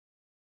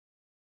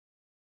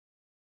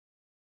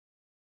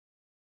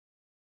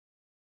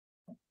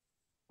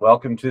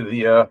Welcome to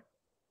the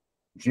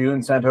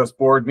June CentOS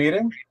Board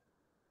meeting.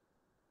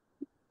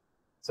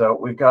 So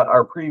we've got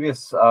our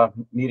previous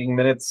meeting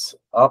minutes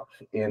up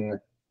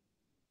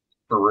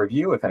for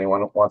review if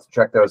anyone wants to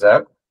check those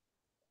out.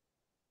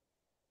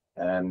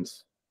 And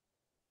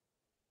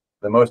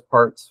for the most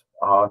part,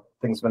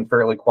 things have been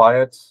fairly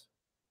quiet.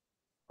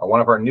 One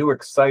of our new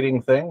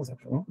exciting things,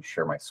 actually, let me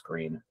share my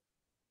screen.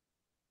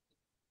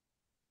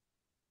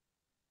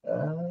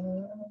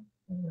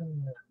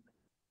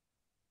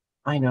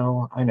 I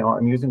know,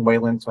 I'm using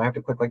Wayland, so I have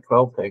to click like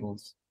 12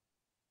 things.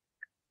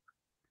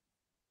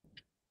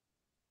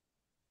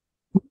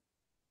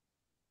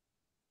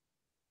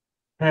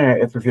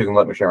 It's refusing to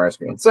let me share my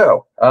screen.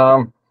 So,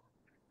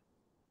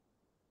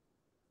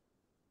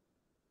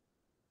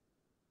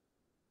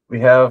 we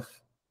have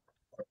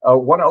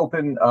one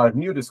open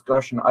new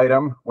discussion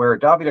item where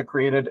Davida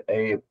created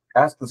a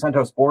Ask the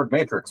CentOS Board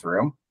matrix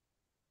room,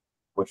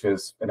 which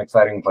is an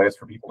exciting place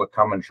for people to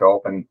come and show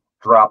up and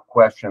drop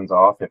questions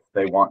off if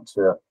they want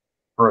to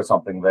throw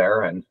something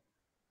there, and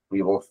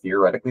we will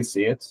theoretically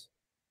see it.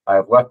 I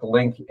have left a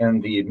link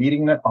in the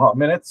meeting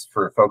minutes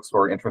for folks who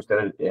are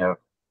interested in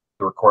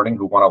the recording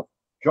who want to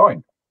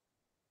join.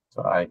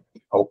 So I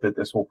hope that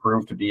this will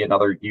prove to be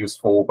another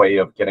useful way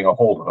of getting a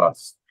hold of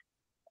us.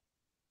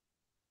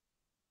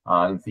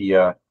 On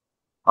the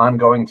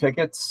ongoing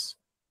tickets,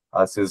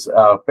 this is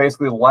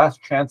basically the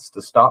last chance to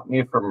stop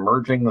me from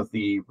merging with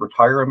the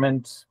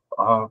retirement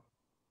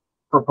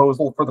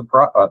proposal for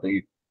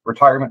the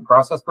retirement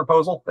process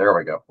proposal. There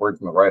we go.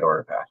 Words in the right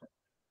order, Pat.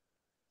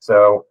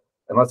 So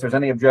unless there's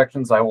any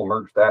objections, I will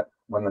merge that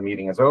when the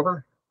meeting is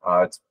over.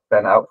 It's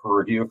been out for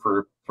review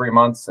for 3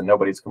 months and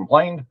nobody's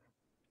complained.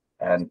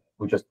 And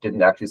we just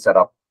didn't actually set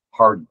up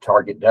hard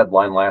target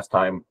deadline last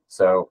time.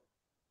 So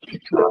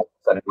let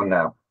anyone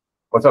know.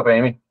 What's up,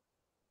 Amy?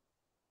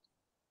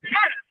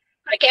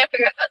 I can't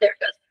figure out. Oh, there it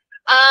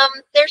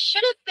goes. There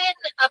should have been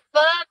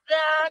above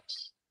that,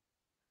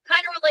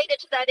 kind of related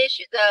to that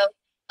issue though,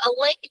 a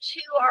link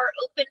to our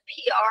open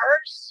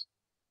PRs.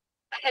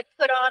 I had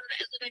put on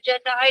as an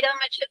agenda item.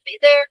 It should be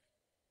there.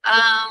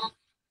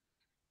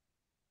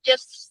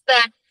 Just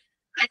that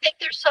I think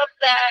there's some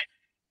that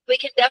we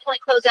can definitely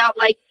close out,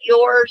 like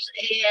yours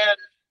and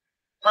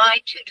my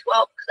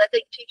 212, because I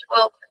think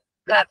 212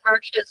 got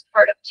merged as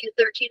part of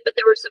 213, but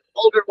there were some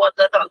older ones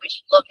I thought we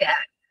should look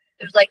at.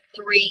 There's like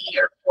 3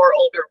 or 4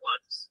 older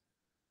ones.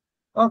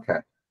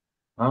 Okay.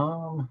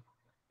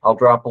 I'll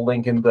drop a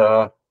link in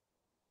the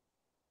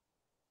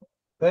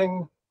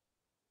thing.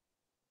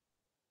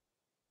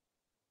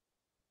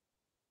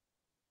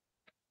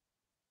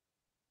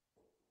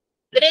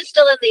 It is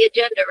still in the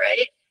agenda,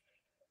 right?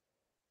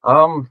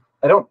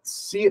 I don't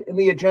see it in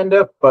the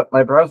agenda, but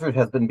my browser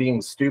has been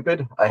being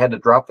stupid. I had to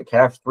drop the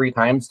cache 3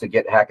 times to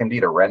get HackMD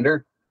to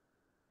render.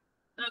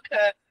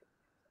 Okay.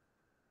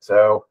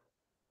 So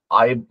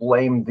I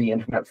blame the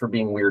internet for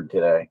being weird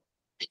today.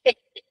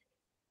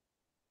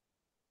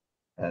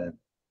 And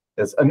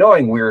it's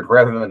annoying weird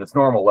rather than its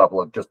normal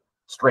level of just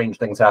strange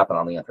things happen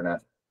on the internet.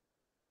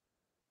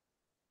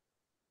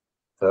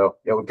 So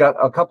yeah, we've got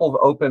a couple of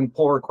open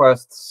pull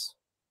requests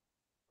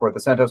for the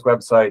CentOS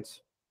website.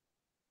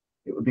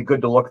 It would be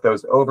good to look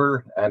those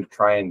over and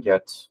try and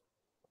get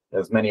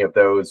as many of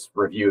those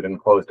reviewed and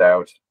closed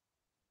out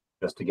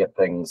just to get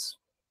things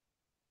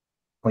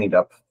cleaned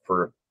up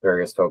for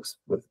various folks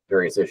with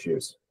various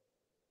issues.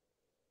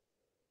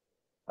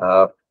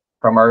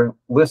 From our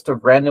list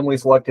of randomly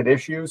selected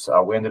issues,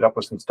 we ended up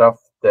with some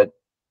stuff that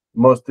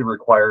mostly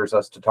requires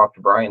us to talk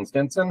to Brian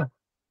Stinson,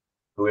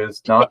 who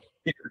is not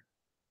here.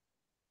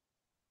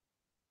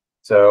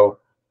 So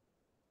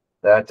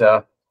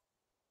that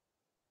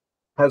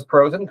has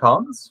pros and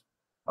cons.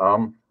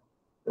 It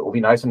will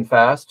be nice and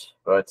fast,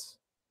 but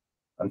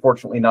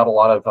unfortunately not a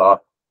lot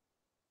of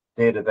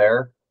data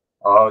there.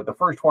 The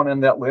first one in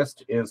that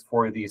list is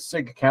for the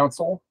SIG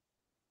Council,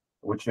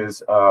 which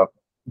is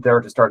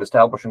there to start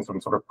establishing some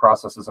sort of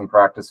processes and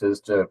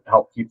practices to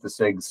help keep the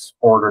SIGs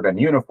ordered and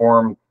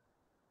uniform.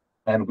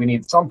 And we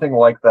need something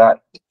like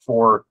that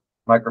for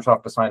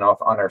Microsoft to sign off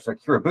on our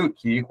secureboot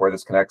key, where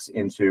this connects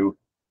into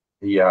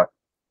the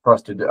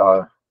trusted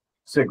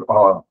SIG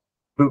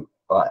boot,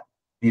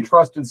 the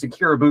trusted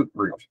secureboot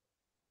root.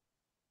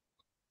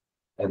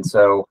 And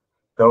so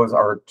those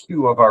are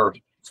 2 of our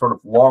sort of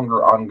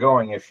longer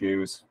ongoing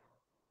issues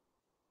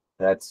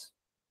that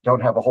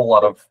don't have a whole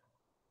lot of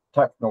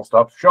technical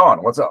stuff.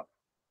 Sean, what's up?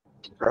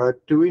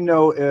 Do we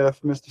know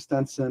if Mr.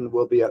 Stenson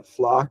will be at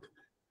Flock,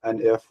 and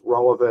if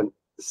relevant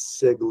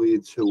SIG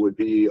leads who would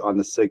be on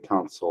the SIG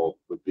Council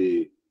would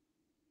be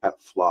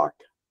at Flock?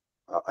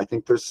 I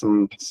think there's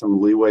some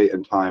leeway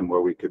in time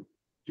where we could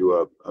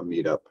do a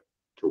meetup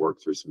to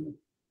work through some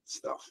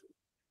stuff.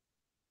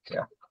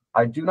 Yeah,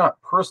 I do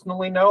not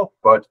personally know,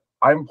 but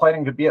I'm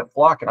planning to be at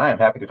Flock, and I am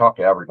happy to talk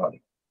to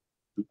everybody.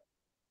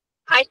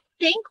 I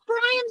think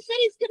Brian said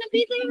he's going to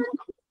be there.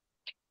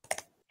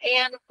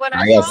 And when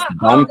I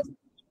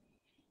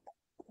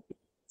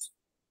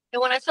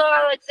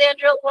saw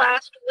Alexandra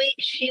last week,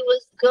 she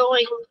was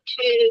going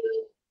to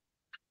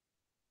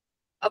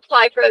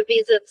apply for a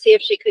visa and see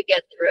if she could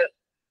get through.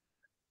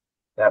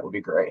 That would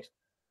be great.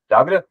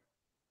 Davide?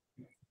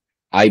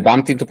 I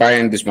bumped into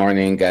Brian this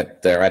morning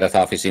at the Red Hat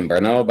office in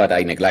Brno, but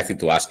I neglected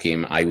to ask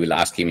him. I will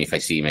ask him if I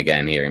see him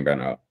again here in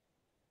Brno.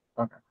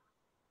 Okay.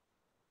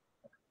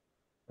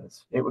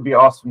 It would be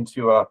awesome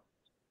to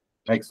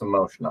make some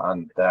motion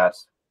on that,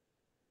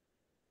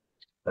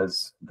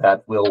 as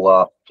that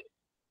will.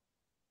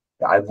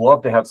 I'd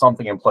love to have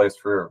something in place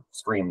for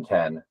Stream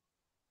 10,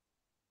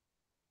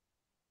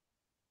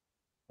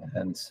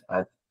 and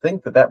I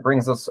think that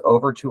brings us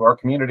over to our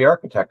community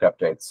architect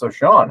updates. So,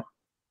 Sean.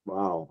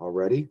 Wow,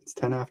 already? It's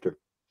 10 after.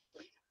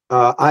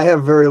 I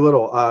have very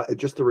little.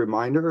 Just a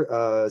reminder,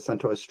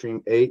 CentOS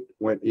Stream 8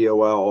 went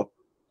EOL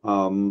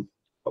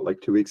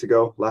like 2 weeks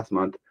ago, last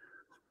month.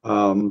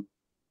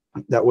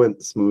 That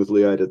went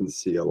smoothly. I didn't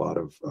see a lot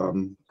of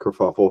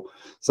kerfuffle.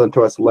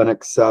 CentOS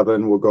Linux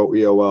 7 will go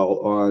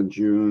EOL on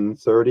June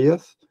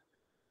 30th.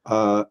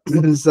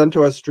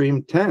 CentOS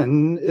Stream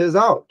 10 is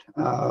out.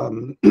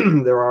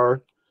 There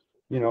are,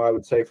 I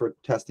would say for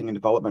testing and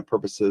development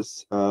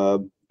purposes,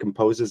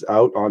 Compose is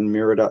out on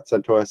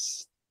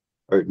mirror.centos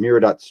or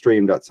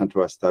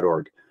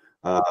mirror.stream.centos.org.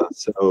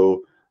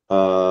 So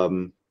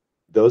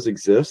those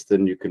exist,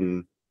 and you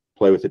can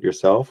play with it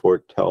yourself or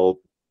tell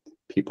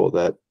people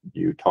that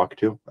you talk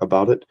to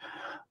about it.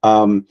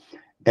 And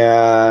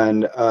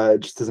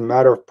just as a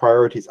matter of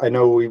priorities, I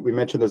know we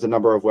mentioned there's a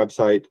number of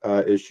website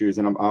issues,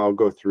 and I'll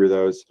go through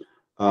those.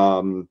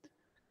 I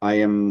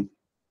am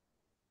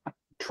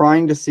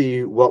trying to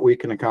see what we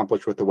can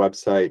accomplish with the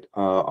website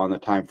on the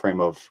time frame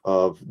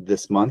of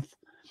this month,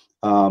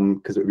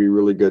 because it would be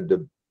really good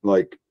to,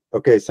 like,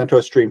 okay,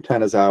 CentOS Stream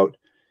 10 is out,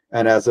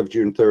 and as of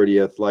June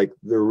 30th, like,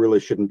 there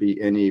really shouldn't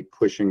be any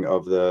pushing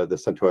of the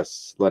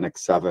CentOS Linux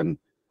 7.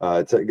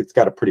 It's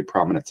got a pretty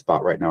prominent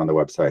spot right now on the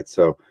website.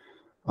 So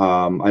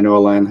I know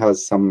Alan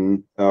has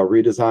some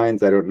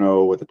redesigns. I don't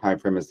know what the time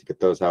frame is to get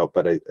those out,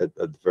 but at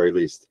the very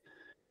least,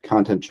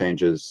 content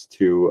changes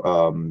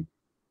to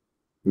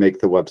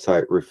make the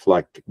website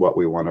reflect what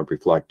we want to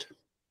reflect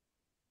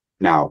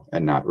now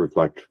and not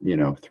reflect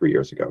 3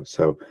 years ago.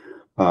 So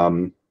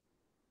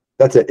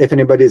that's it. If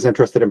anybody is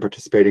interested in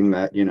participating,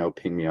 that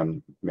ping me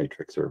on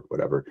Matrix or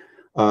whatever.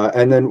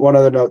 And then one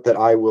other note, that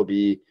I will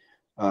be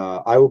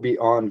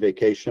on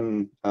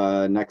vacation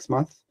next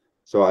month,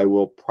 so I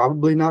will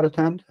probably not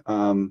attend.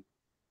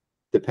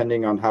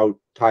 Depending on how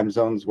time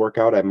zones work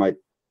out, I might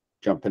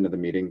jump into the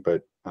meeting,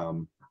 but I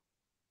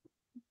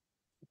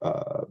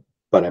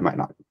might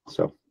not.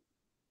 So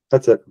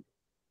that's it.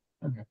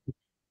 Okay.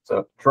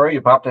 So Troy,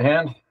 you popped a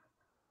hand.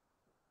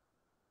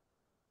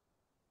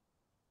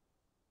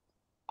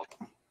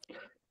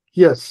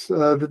 Yes,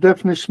 the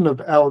definition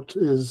of out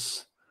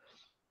is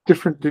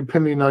different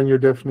depending on your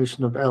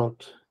definition of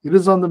out. It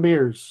is on the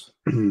mirrors.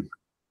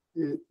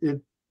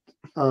 It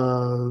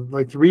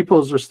like the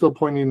repos are still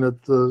pointing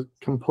at the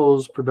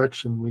Compose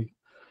production.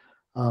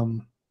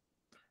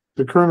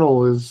 The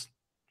kernel is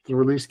the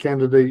release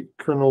candidate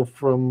kernel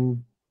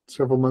from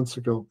several months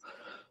ago,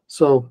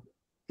 so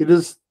it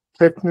is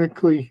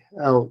technically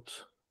out.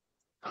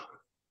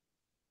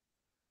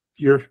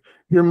 Your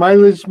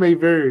mileage may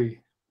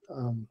vary.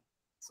 And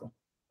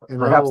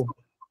perhaps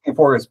looking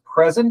for is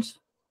present.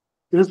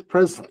 It is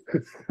present.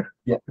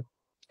 Yeah,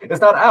 it's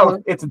not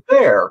out. It's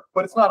there,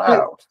 but it's not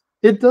out.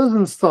 It does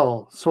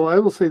install, so I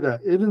will say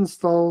that it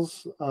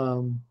installs,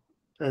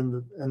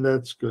 and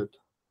that's good.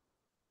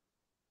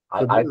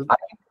 I can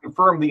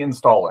confirm the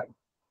installing.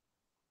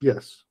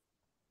 Yes.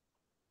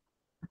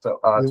 So,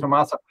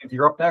 Tomas, if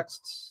you're up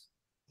next.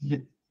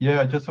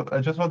 Yeah, I just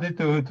wanted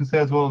to say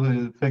as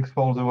well, thanks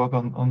for all the work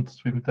on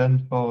Stream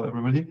 10 for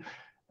everybody.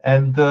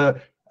 And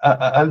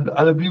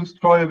I'll abuse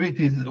Troy a bit.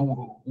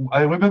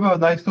 I remember a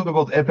nice talk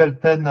about Apple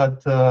 10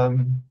 at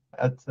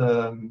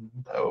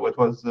what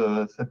was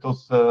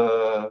CentOS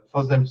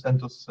FOSDEM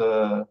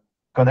CentOS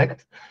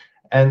Connect.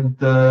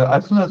 And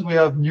as soon as we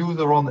have news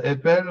around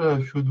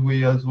Apple, should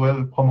we as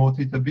well promote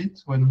it a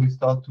bit when we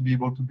start to be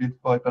able to build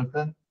for Apple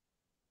 10?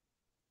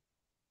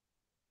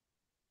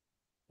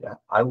 Yeah,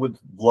 I would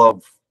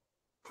love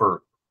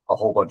for a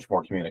whole bunch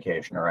more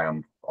communication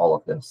around all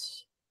of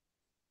this.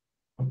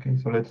 Okay,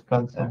 so let's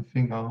plan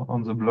something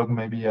on the blog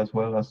maybe as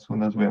well as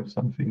soon as we have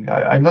something.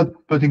 I'm not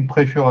putting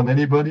pressure on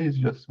anybody. It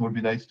just would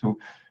be nice to,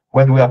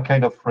 when we are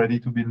kind of ready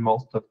to build more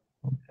stuff,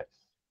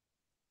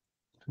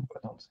 to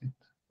announce it.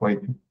 Wait.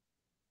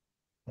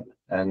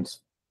 And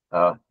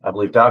I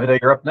believe,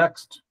 Davide, you're up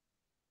next.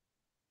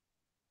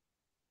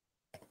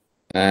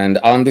 And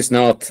on this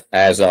note,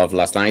 as of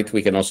last night,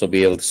 we can also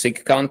build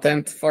SIG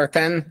content for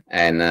 10.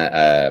 And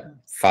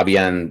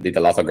Fabian did a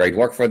lot of great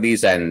work for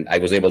these. And I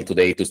was able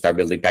today to start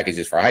building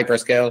packages for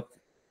hyperscale.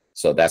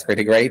 So that's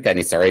pretty great. And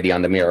it's already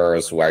on the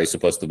mirrors where it's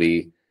supposed to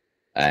be.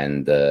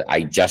 And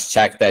I just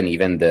checked, and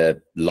even the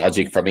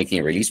logic for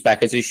making release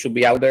packages should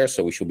be out there.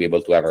 So we should be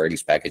able to have a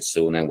release package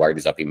soon and wire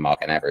this up in mock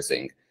and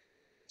everything.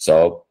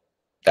 So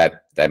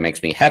that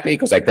makes me happy,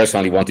 because I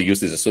personally want to use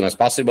this as soon as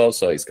possible.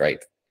 So it's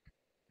great.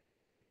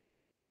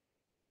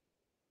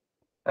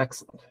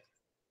 Excellent.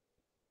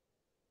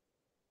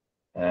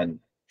 And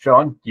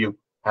Sean, do you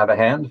have a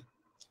hand?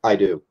 I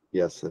do.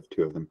 Yes, I have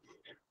two of them.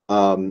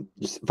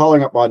 Just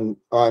following up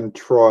on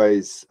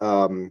Troy's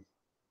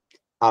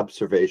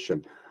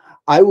observation,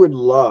 I would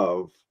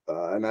love,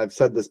 and I've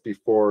said this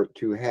before,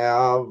 to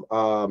have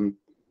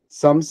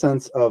some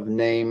sense of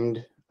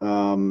named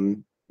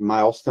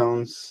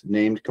milestones,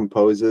 named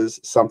composes,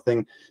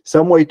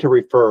 some way to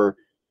refer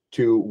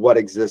to what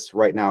exists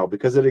right now,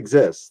 because it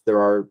exists. There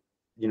are,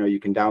 you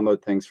can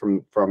download things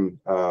from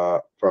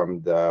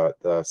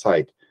the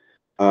site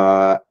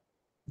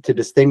to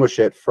distinguish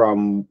it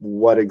from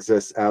what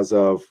exists as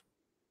of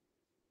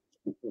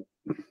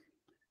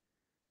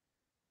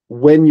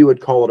when you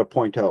would call it a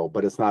 0.0,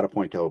 but it's not a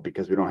 0.0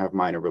 because we don't have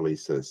minor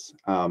releases.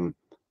 And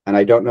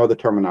I don't know the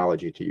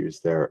terminology to use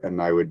there.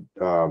 And I would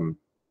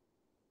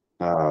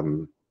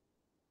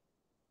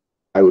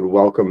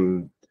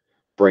welcome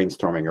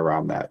brainstorming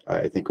around that.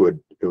 I think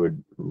it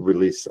would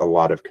release a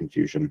lot of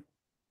confusion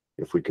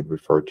if we could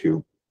refer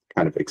to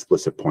kind of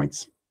explicit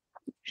points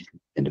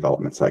in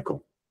development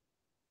cycle.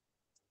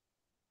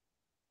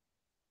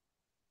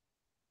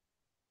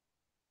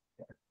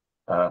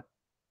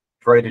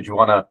 Troy, did you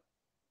want to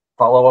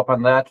follow up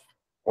on that,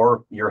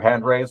 or your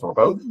hand raised, or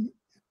both?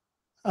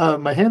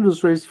 My hand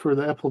was raised for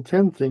the Apple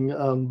 10 thing,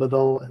 but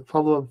I'll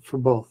follow up for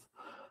both.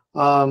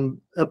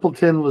 Apple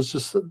 10 was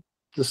just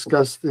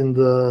discussed in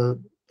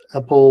the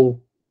Apple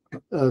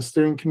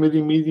steering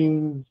committee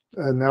meeting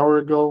an hour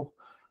ago.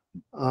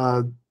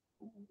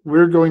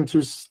 We're going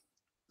to,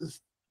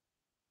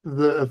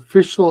 the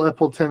official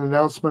Apple 10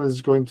 announcement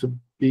is going to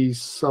be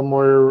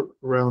somewhere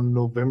around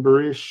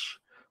November-ish,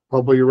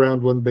 probably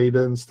around when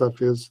beta and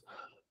stuff is.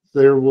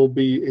 There will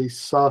be a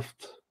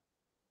soft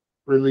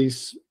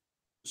release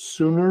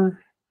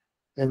sooner,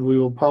 and we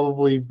will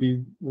probably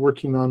be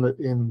working on it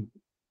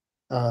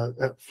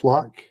at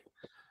Flock.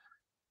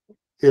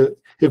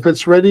 If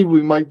it's ready,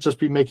 we might just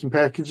be making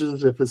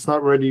packages. If it's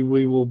not ready,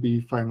 we will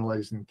be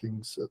finalizing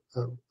things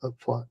at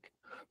Flock.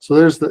 So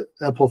there's the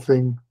Apple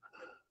thing.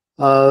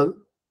 The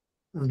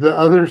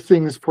other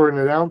things for an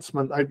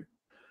announcement,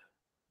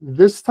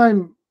 this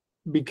time,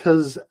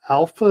 because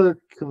Alpha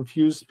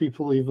confused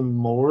people even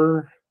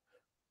more,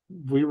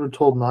 we were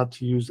told not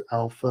to use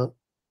Alpha.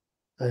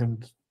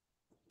 And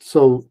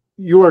so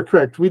you are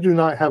correct. We do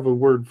not have a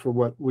word for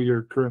what we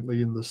are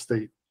currently in the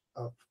state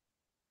of.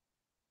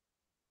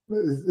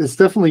 It's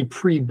definitely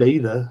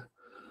pre-beta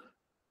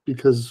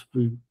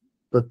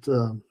but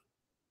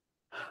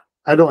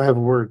I don't have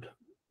a word.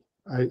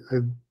 I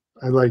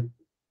like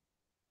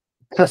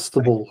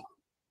testable.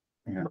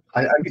 Yeah,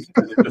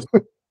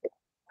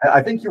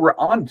 I think you were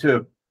on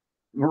to,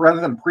 rather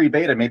than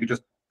pre-beta, maybe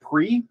just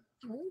pre.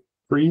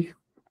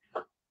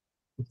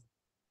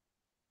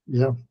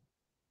 Yeah.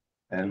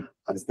 And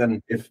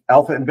then if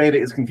alpha and beta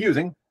is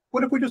confusing,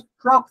 what if we just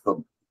drop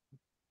them?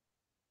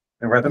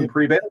 And rather than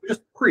pre-beta, we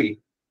just pre.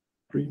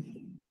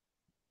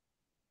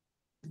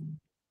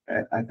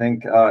 I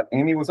think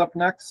Amy was up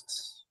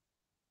next.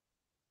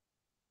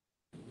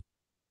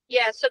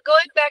 Yeah, so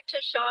going back to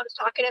Sean's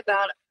talking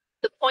about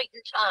the point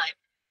in time,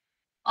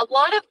 a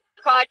lot of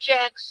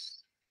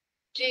projects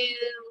do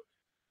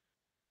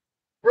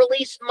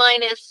release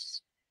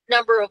minus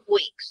number of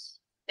weeks,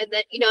 and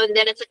then and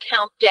then it's a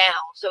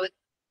countdown. So it's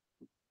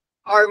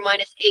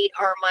R-8,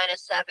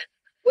 R-7.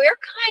 We're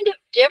kind of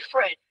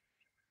different.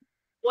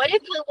 What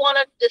if we want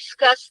to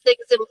discuss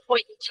things in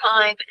point in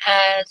time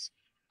as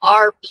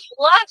R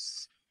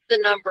plus the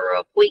number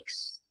of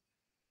weeks?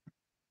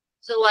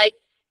 So like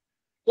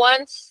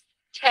once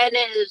 10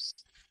 is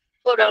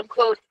quote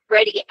unquote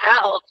ready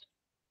out,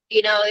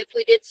 if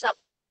we did something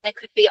that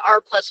could be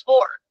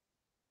R+4.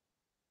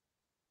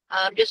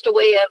 Just a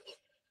way of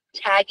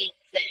tagging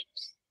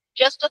things.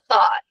 Just a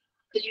thought,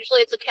 because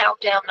usually it's a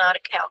countdown, not a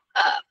count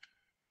up.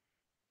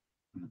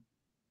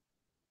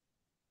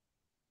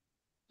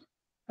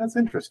 That's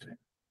interesting.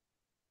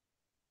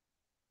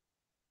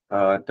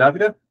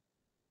 Davide?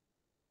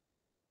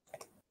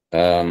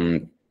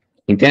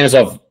 In terms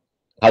of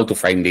how to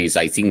frame this,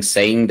 I think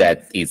saying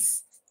that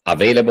it's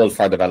available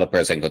for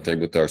developers and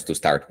contributors to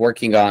start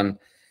working on,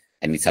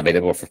 and it's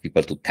available for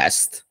people to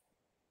test,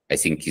 I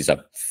think is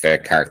a fair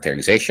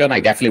characterization. I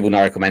definitely would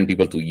not recommend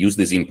people to use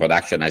this in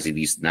production as it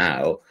is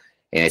now.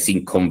 And I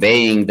think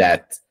conveying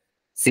that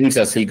things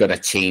are still going to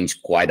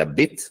change quite a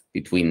bit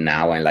between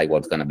now and like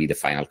what's going to be the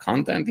final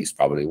content is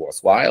probably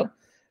worthwhile.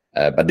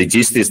 But the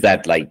gist is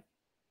that like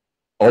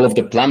all of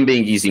the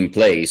plumbing is in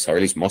place, or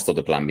at least most of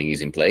the plumbing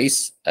is in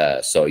place.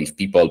 So if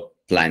people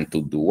plan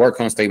to do work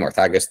on stream or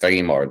tag a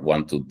stream or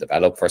want to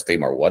develop for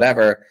stream or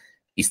whatever,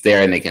 it's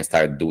there and they can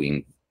start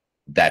doing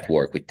that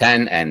work with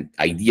 10 and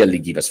ideally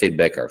give us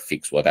feedback or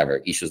fix whatever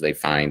issues they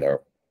find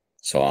or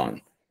so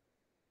on.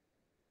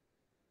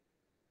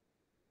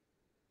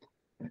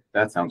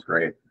 That sounds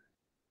great.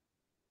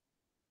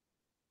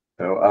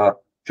 So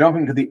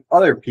jumping to the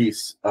other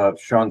piece of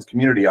Sean's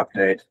community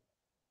update,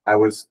 I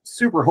was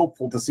super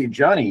hopeful to see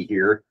Johnny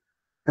here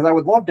because I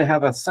would love to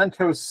have a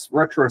CentOS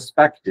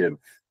retrospective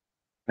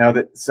now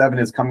that 7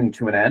 is coming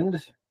to an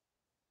end.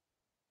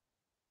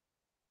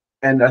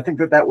 And I think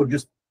that would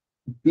just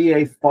be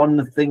a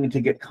fun thing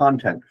to get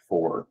content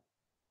for,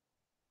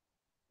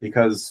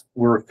 because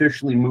we're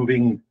officially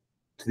moving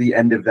to the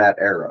end of that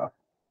era.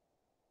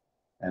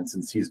 And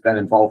since he's been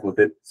involved with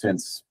it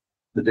since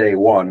the day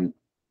one,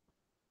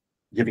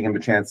 giving him a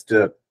chance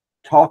to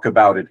talk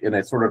about it in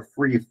a sort of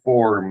free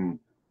form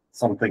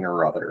something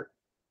or other.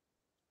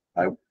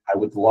 I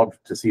would love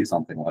to see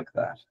something like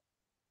that.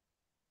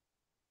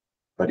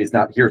 But he's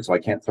not here, so I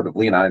can't sort of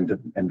lean on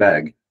him and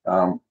beg.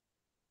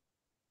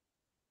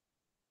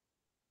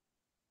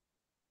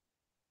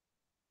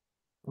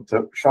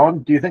 So,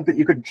 Sean, do you think that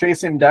you could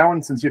chase him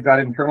down since you've got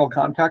internal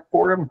contact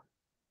for him?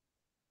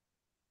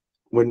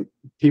 When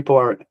people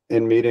aren't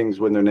in meetings,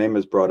 when their name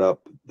is brought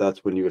up,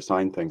 that's when you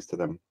assign things to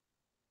them.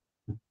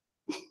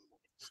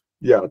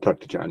 Yeah, I'll talk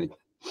to Johnny.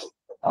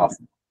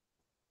 Awesome.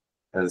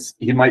 As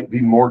he might be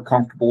more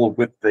comfortable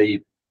with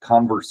the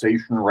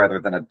conversation rather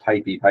than a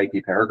typey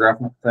paragraph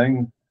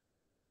thing.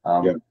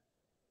 Yeah.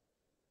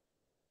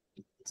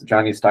 So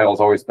Johnny's style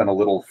has always been a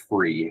little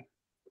free.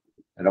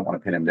 I don't want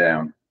to pin him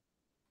down.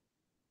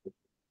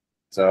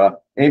 So,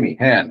 Amy,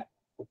 hand.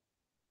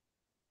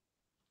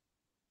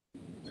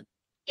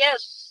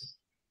 Yes.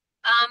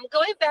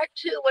 Going back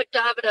to what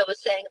Davida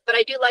was saying, but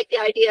I do like the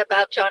idea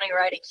about Johnny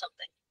writing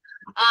something.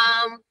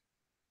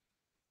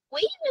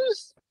 We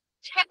use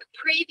tech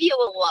preview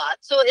a lot.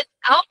 So if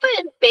alpha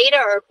and beta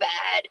are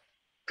bad,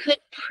 could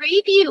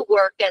preview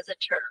work as a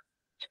term?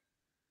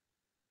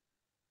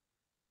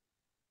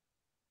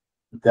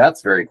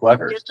 That's very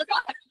clever. Just a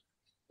thought.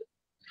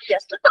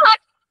 Just a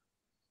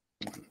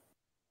thought.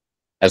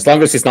 As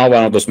long as it's not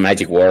one of those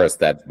magic words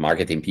that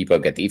marketing people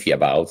get iffy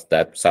about,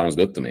 that sounds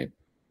good to me.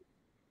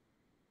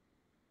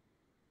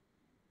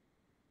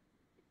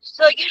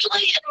 So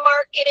usually in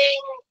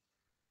marketing,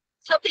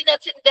 something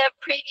that's in dev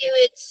preview,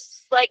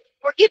 it's like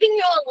we're giving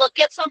you a look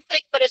at something,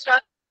 but it's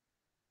not.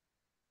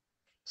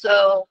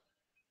 So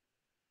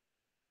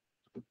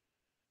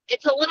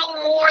it's a little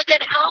more than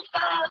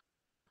alpha,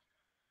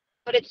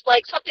 but it's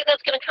like something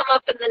that's going to come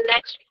up in the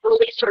next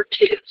release or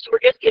two. So we're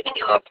just giving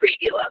you a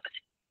preview of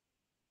it.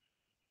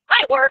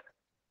 Might work.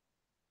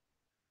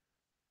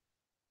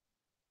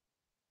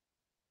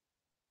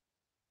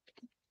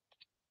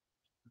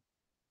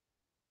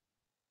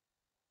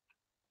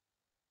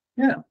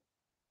 Yeah,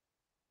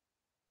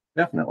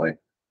 definitely.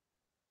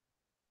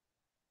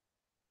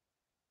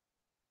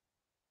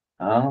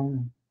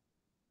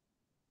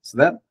 So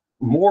that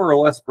more or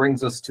less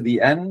brings us to the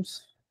end.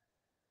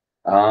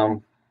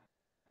 Do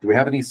we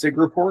have any SIG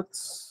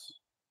reports?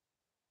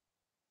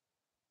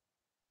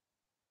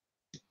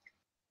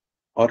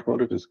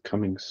 Automotive is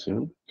coming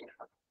soon.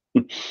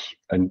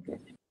 And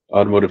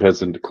automotive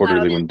has a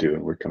quarterly one due,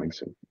 and we're coming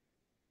soon.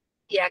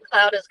 Yeah,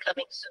 cloud is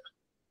coming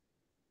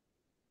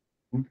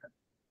soon.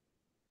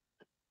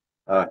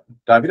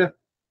 Davida?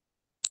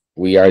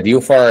 We are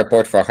due for a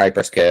report for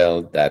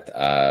hyperscale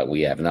that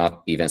we have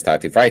not even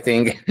started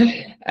writing.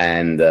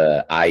 And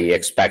I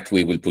expect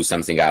we will put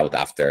something out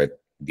after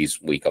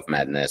this week of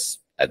madness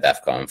at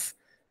DEF CONF.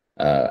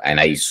 And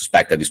I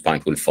suspect at this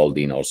point we'll fold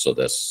in also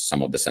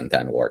some of the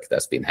CentOS work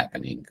that's been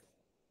happening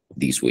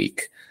this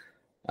week.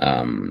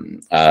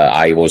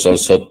 I was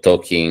also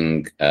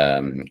talking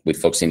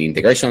with folks in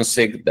integration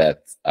SIG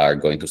that are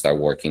going to start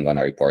working on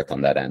a report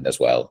on that end as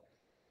well.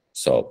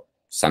 So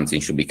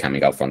something should be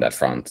coming out from that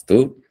front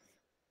too.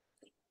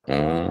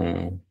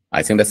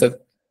 I think that's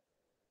it.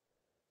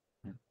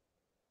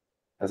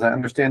 As I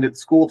understand it,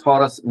 school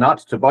taught us not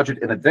to budget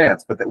in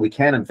advance, but that we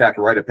can, in fact,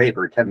 write a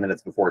paper 10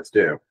 minutes before it's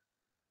due.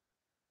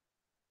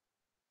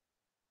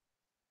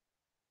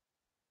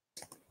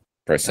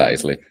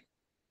 Precisely.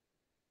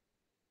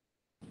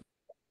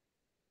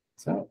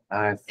 So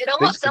I It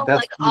almost sounds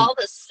like all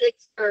the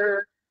six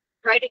are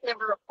writing them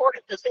a report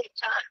at the same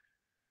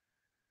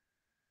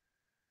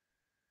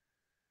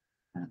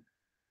time.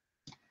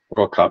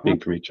 We're all copying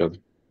from each other.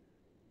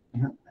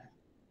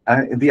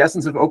 The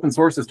essence of open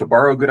source is to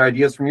borrow good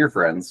ideas from your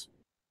friends.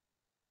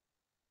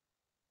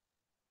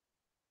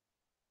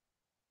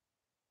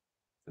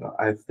 So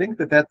I think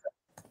that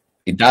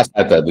it does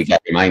have that we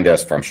get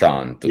reminders from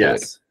Sean to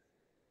yes.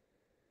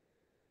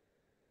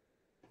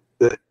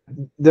 do it.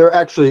 There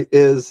actually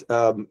is,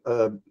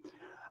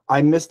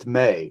 I missed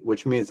May,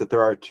 which means that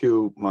there are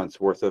 2 months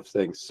worth of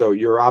things. So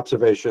your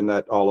observation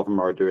that all of them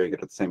are doing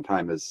it at the same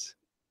time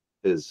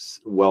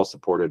is well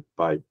supported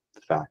by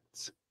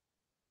facts.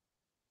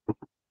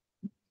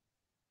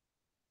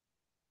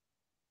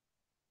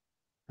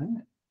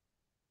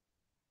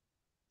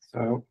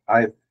 So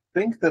I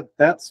think that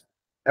that's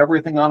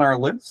everything on our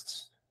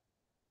list,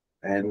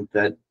 and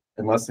that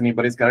unless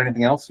anybody's got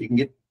anything else, you can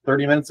get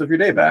 30 minutes of your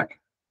day back.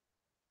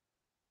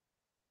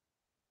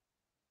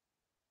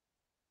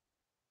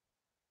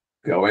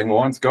 Going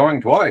once,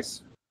 going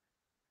twice.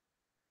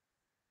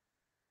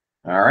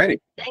 All righty.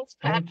 Thanks,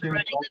 Pat, Thank for you.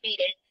 running the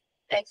meeting.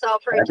 Thanks all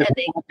for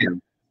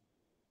attending.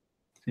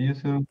 See you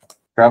soon.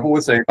 Travel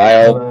with safe.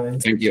 Bye. Bye.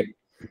 Thank you.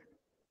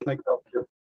 Thank you.